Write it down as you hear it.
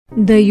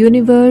The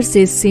universe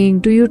is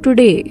saying to you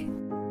today,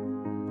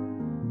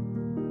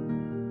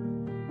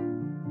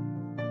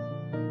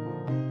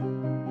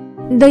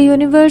 the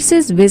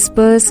universe's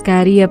whispers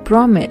carry a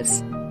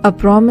promise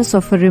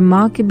of a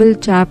remarkable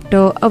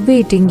chapter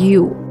awaiting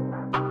you.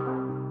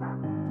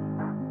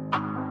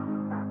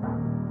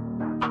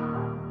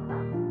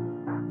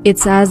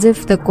 It's as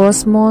if the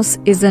cosmos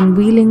is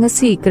unveiling a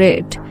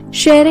secret,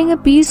 sharing a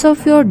piece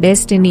of your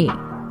destiny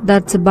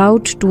that's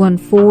about to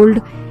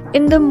unfold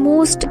in the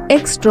most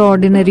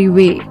extraordinary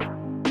way.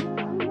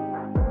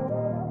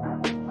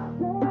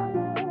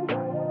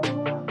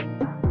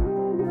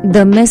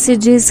 The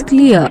message is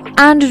clear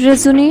and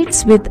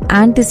resonates with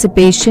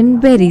anticipation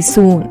very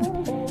soon.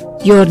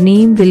 Your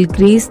name will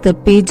grace the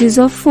pages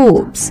of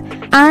Forbes,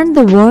 and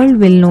the world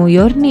will know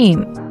your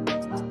name.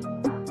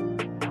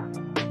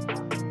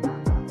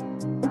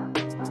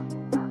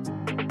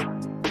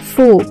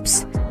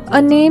 Forbes,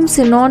 a name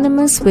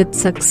synonymous with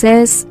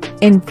success,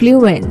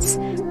 influence,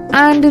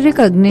 and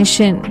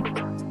recognition.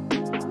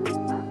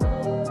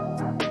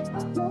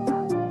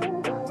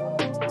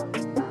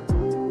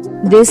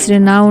 This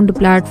renowned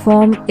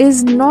platform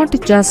is not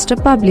just a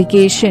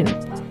publication,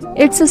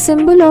 it's a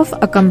symbol of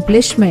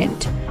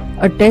accomplishment,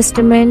 a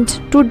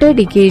testament to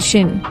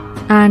dedication,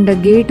 and a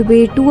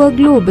gateway to a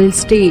global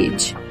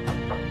stage.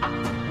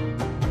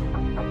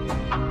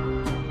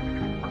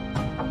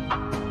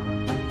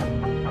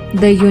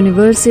 The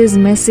universe's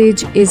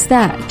message is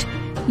that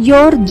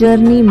your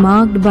journey,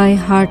 marked by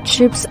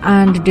hardships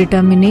and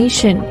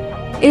determination,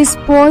 is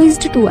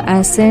poised to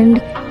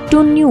ascend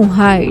to new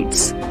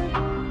heights.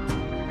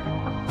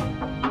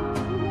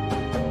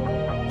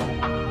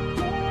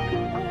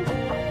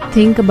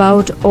 Think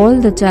about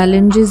all the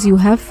challenges you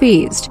have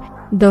faced,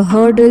 the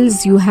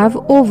hurdles you have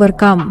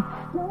overcome,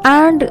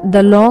 and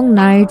the long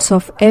nights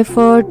of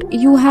effort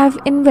you have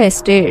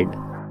invested.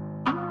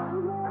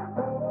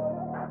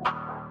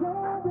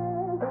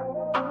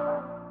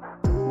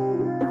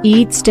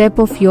 Each step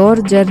of your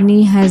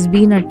journey has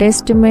been a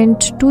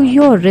testament to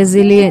your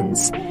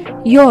resilience,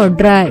 your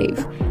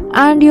drive,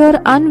 and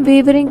your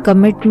unwavering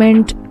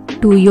commitment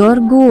to your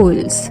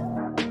goals.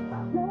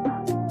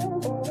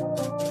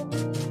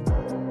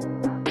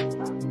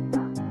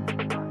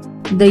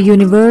 The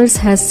universe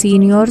has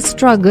seen your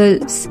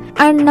struggles,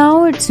 and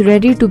now it's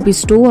ready to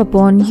bestow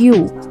upon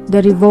you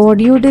the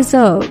reward you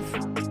deserve.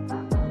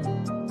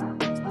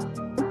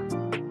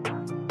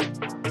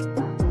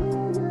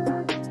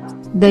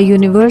 The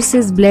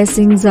universe's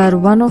blessings are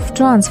one of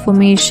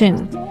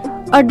transformation,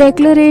 a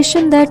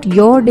declaration that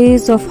your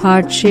days of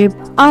hardship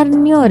are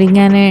nearing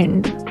an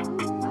end.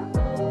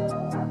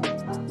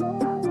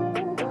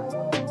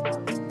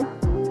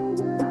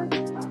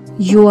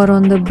 You are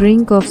on the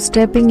brink of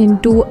stepping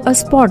into a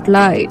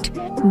spotlight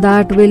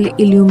that will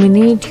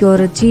illuminate your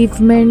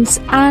achievements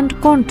and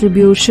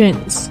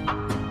contributions.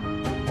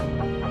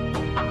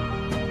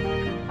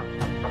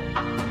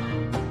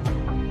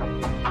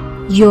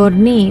 Your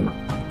name,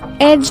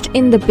 etched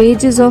in the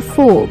pages of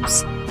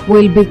Forbes,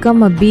 will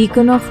become a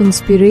beacon of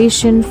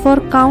inspiration for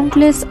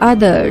countless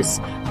others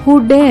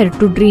who dare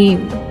to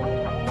dream.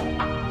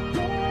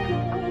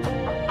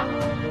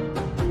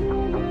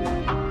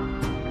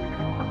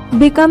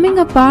 Becoming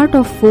a part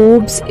of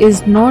Forbes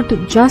is not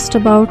just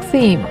about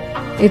fame,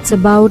 it's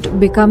about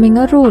becoming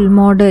a role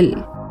model.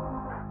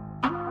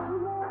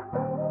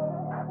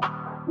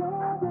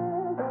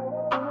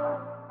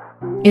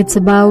 It's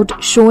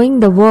about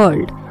showing the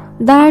world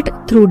that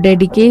through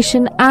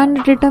dedication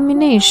and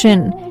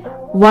determination,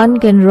 one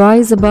can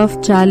rise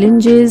above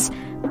challenges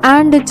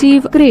and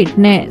achieve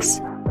greatness.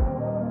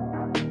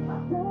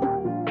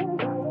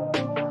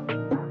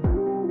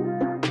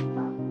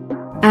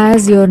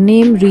 As your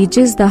name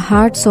reaches the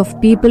hearts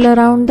of people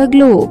around the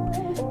globe,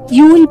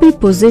 you will be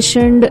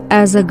positioned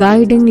as a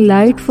guiding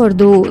light for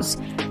those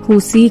who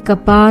seek a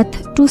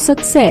path to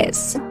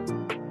success.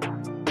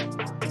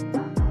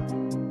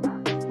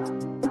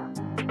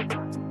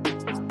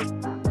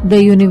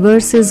 The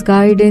universe's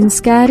guidance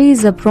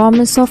carries a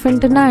promise of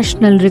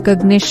international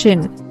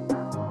recognition.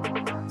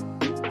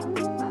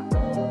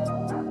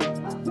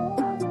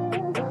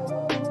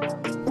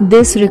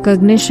 This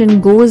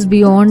recognition goes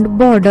beyond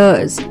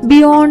borders,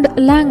 beyond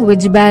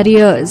language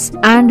barriers,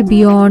 and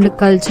beyond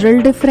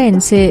cultural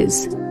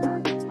differences.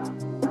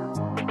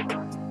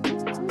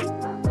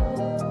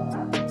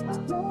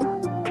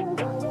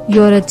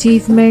 Your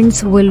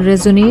achievements will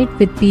resonate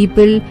with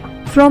people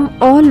from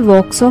all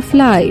walks of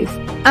life,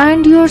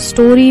 and your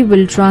story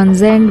will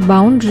transcend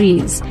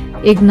boundaries,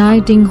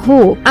 igniting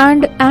hope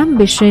and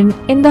ambition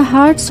in the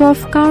hearts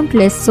of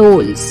countless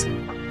souls.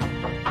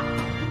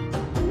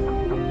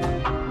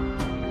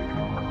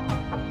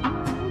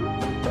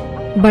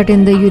 But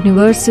in the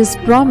universe's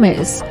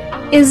promise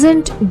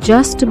isn't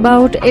just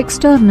about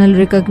external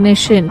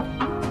recognition,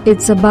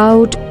 it's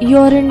about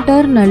your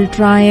internal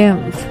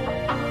triumph.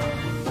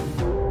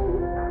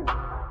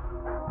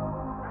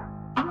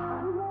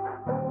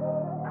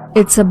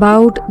 It's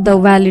about the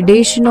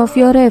validation of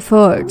your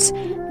efforts,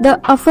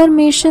 the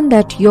affirmation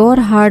that your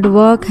hard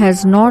work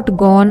has not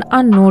gone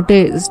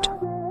unnoticed.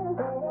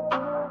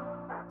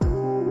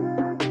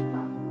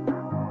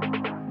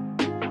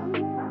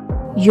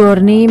 Your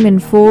name in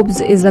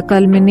Forbes is a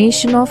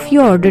culmination of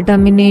your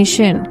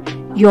determination,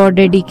 your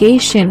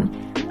dedication,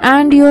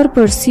 and your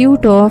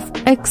pursuit of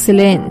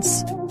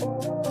excellence.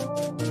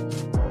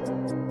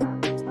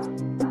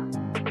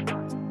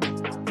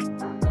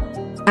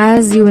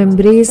 As you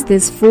embrace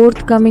this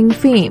forthcoming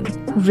fame,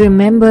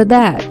 remember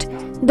that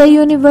the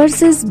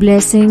universe's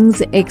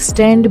blessings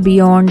extend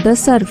beyond the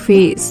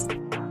surface.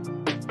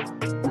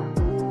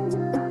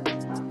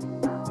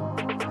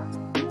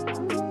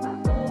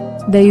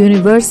 The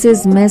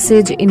universe's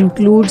message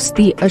includes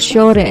the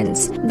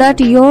assurance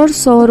that your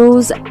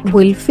sorrows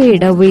will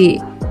fade away,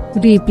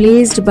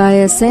 replaced by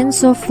a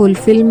sense of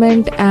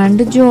fulfillment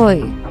and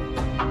joy.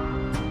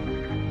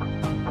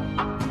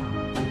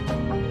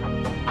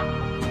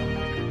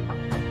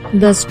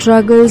 The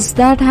struggles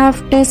that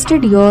have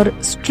tested your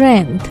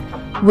strength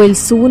will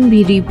soon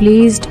be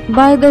replaced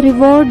by the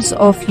rewards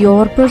of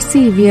your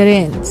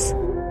perseverance.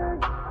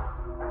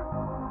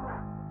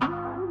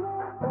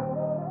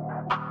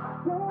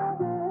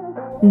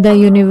 The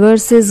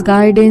universe's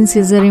guidance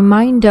is a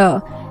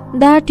reminder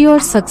that your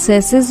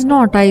success is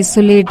not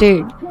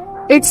isolated.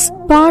 It's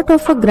part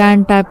of a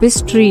grand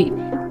tapestry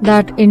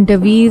that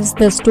interweaves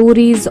the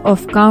stories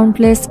of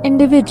countless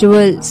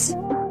individuals.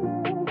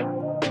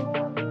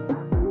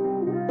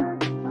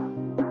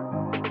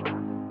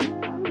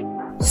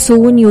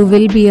 Soon you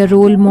will be a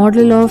role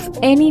model of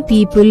any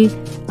people,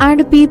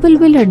 and people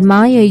will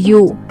admire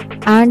you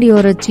and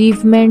your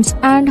achievements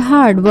and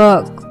hard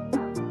work.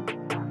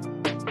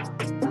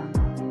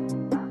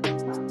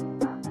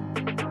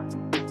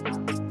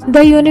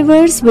 The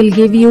universe will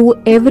give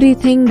you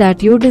everything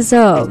that you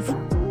deserve.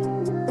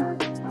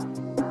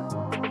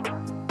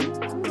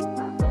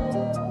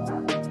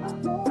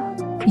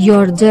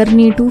 Your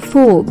journey to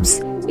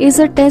Forbes is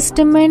a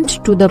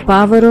testament to the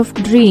power of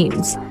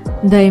dreams,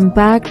 the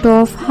impact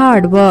of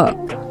hard work,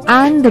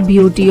 and the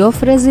beauty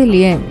of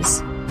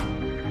resilience.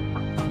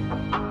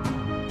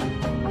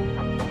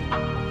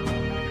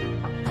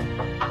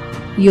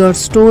 Your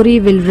story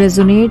will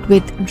resonate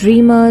with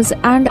dreamers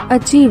and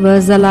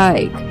achievers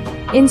alike,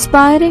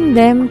 inspiring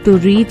them to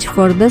reach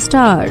for the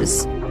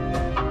stars.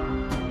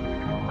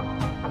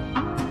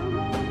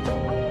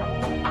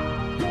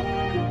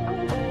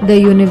 The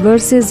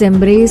universe's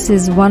embrace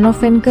is one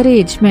of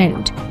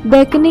encouragement,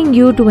 beckoning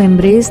you to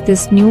embrace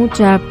this new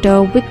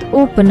chapter with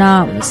open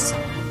arms.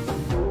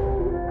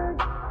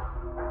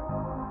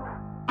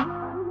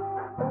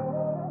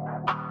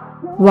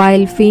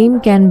 While fame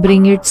can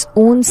bring its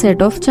own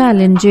set of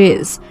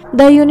challenges,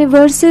 the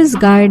universe's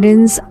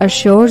guidance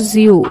assures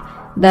you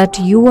that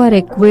you are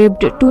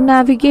equipped to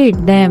navigate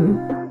them.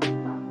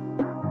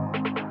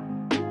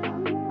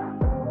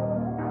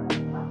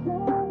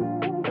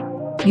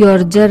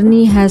 Your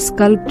journey has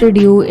sculpted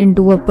you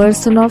into a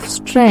person of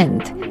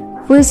strength,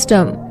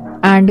 wisdom,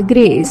 and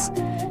grace,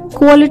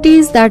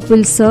 qualities that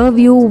will serve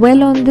you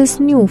well on this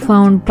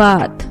newfound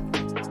path.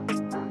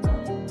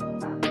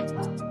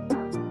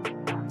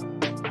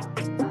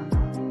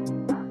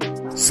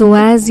 So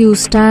as you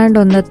stand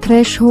on the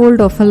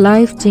threshold of a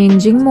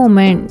life-changing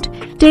moment,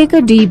 take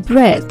a deep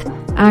breath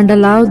and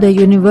allow the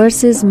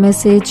universe's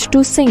message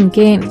to sink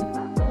in.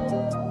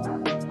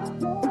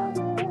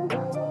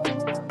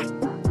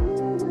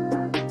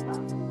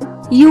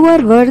 You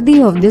are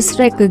worthy of this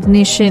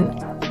recognition,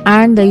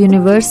 and the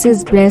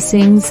universe's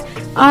blessings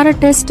are a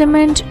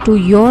testament to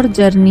your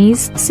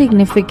journey's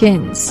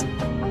significance.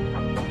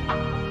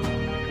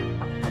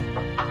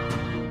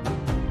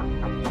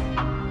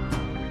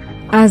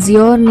 As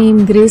your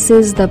name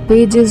graces the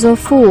pages of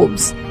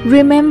Forbes,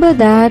 remember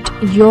that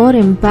your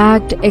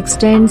impact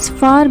extends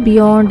far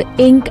beyond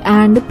ink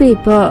and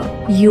paper.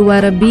 You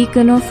are a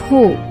beacon of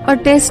hope, a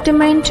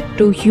testament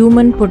to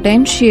human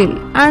potential,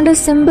 and a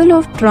symbol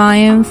of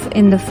triumph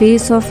in the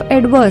face of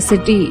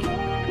adversity.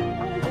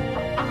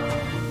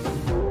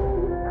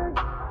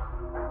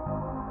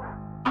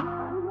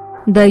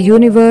 The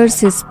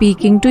universe is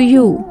speaking to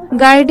you,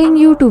 guiding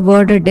you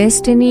toward a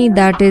destiny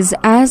that is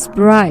as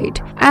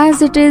bright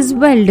as it is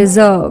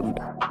well-deserved.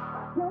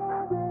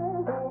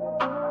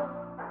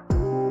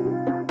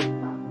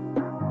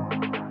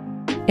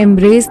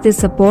 Embrace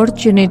this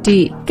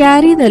opportunity,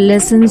 carry the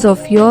lessons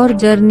of your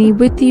journey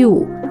with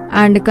you,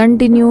 and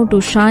continue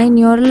to shine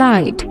your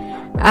light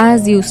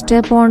as you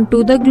step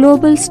onto the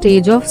global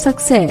stage of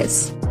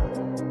success.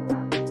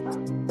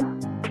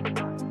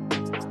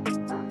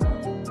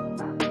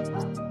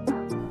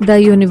 The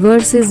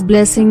universe's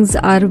blessings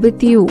are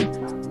with you,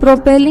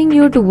 propelling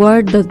you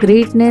toward the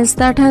greatness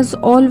that has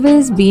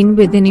always been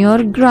within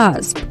your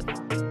grasp.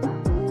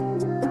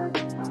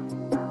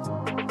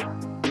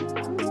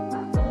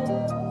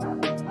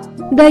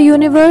 The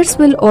universe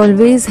will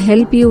always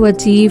help you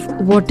achieve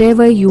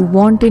whatever you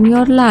want in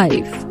your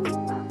life.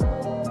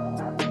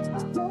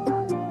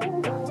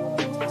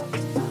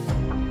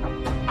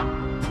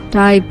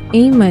 Type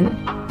Amen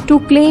to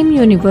claim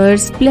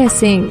universe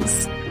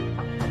blessings.